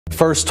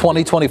first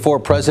 2024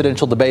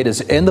 presidential debate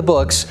is in the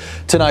books.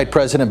 Tonight,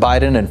 President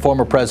Biden and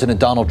former President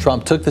Donald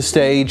Trump took the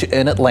stage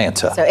in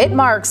Atlanta. So it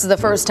marks the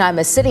first time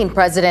a sitting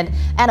president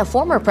and a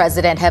former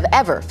president have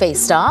ever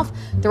faced off.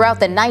 Throughout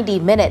the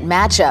 90-minute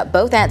matchup,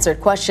 both answered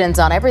questions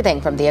on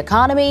everything from the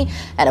economy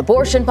and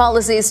abortion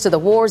policies to the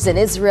wars in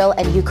Israel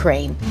and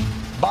Ukraine.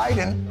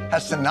 Biden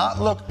has to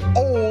not look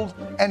old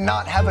and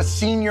not have a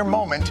senior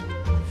moment.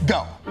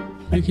 Go.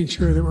 Making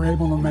sure that we're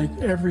able to make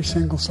every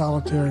single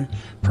solitary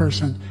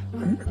person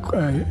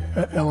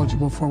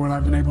eligible for what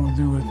I've been able to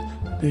do with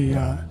the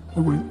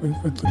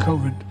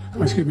COVID,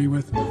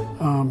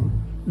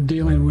 with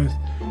dealing with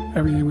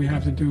everything we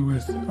have to do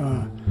with,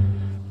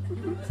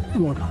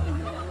 look,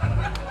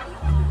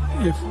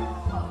 if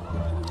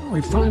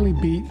we finally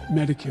beat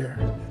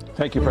Medicare.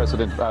 Thank you,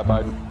 President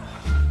Biden.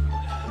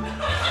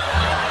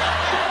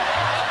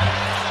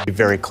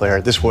 Very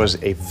clear, this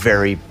was a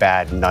very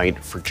bad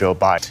night for Joe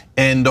Biden.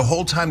 And the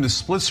whole time the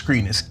split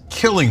screen is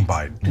killing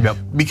Biden. Yep.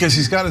 Because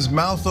he's got his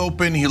mouth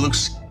open, he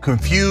looks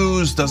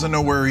confused, doesn't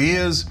know where he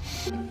is.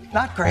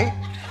 Not great.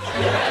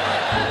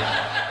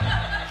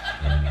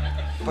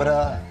 But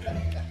a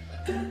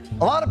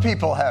lot of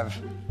people have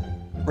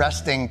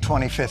resting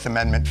 25th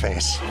Amendment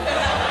face.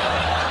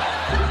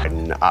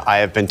 And I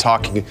have been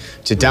talking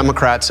to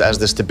Democrats as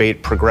this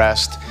debate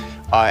progressed.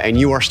 And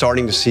you are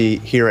starting to see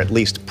here, at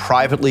least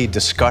privately,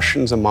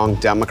 discussions among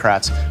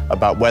Democrats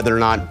about whether or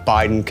not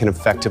Biden can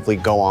effectively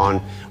go on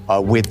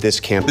with this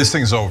campaign. This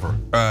thing's over.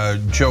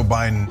 Joe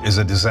Biden is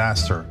a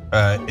disaster,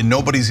 and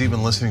nobody's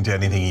even listening to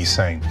anything he's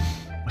saying.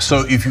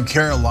 So if you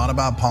care a lot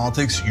about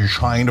politics, you're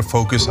trying to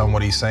focus on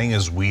what he's saying,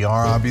 as we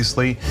are,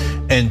 obviously.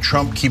 And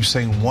Trump keeps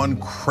saying one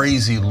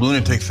crazy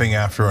lunatic thing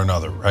after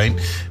another, right?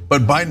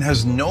 But Biden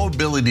has no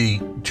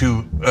ability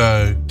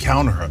to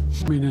counter him.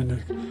 I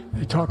mean,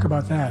 they talk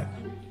about that.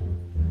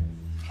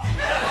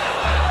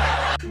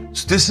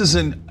 So this is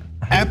an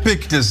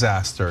epic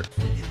disaster.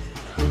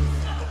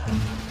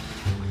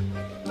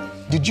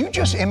 Did you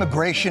just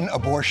immigration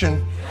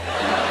abortion?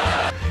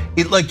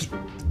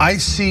 I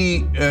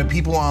see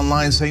people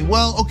online saying,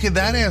 well, okay,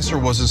 that answer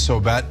wasn't so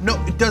bad.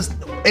 No, it doesn't.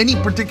 Any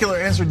particular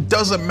answer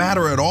doesn't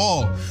matter at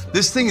all.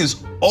 This thing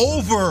is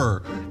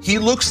over. He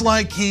looks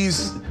like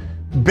he's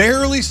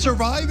barely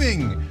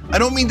surviving. I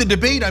don't mean the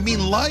debate, I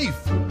mean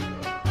life.